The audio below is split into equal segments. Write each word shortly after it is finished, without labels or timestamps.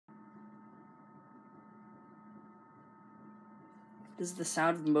This is the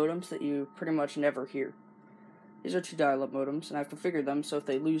sound of modems that you pretty much never hear. These are two dial-up modems, and I've configured them so if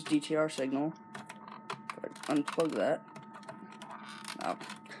they lose DTR signal, unplug that. Now,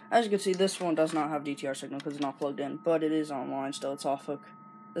 as you can see, this one does not have DTR signal because it's not plugged in, but it is online still. It's off hook.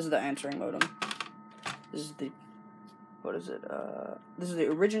 This is the answering modem. This is the this is the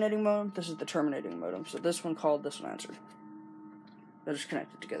originating modem. This is the terminating modem. So this one called, this one answered. They're just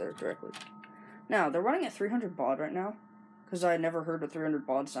connected together directly. Now they're running at 300 baud right now because I never heard what 300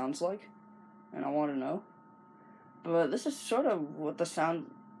 baud sounds like, and I want to know. But this is sort of what the sound.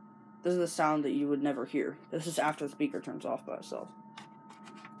 This is the sound that you would never hear. This is after the speaker turns off by itself.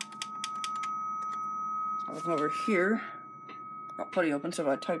 I'll come over here. Got putty open, so if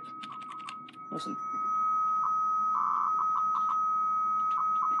I type, listen.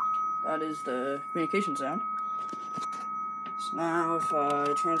 That is the communication sound. So now if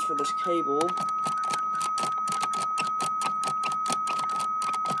I transfer this cable,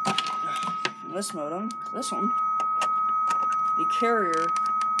 from this modem to this one, the carrier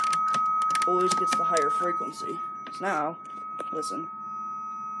always gets the higher frequency. So now, listen.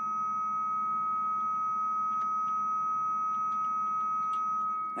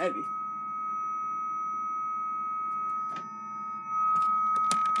 Maybe.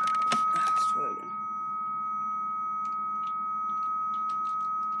 Let's try that again.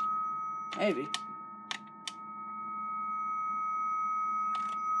 Maybe.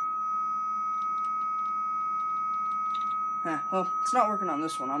 Well, it's not working on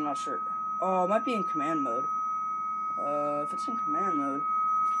this one, I'm not sure. Oh, it might be in command mode. If it's in command mode.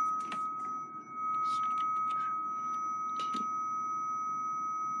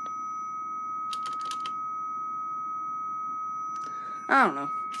 I don't know.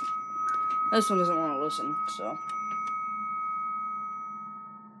 This one doesn't want to listen, so.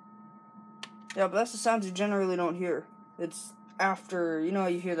 Yeah, but that's the sounds you generally don't hear. It's after, you know,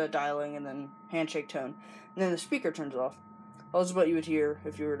 you hear the dialing and then handshake tone, and then the speaker turns off. Well, that's what you would hear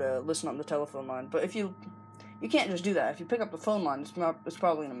if you were to listen on the telephone line. But if you can't just do that. If you pick up the phone line, it's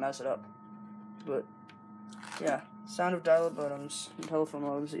probably going to mess it up. But, yeah, sound of dial-up modems and telephone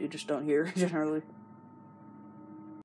modems that you just don't hear generally.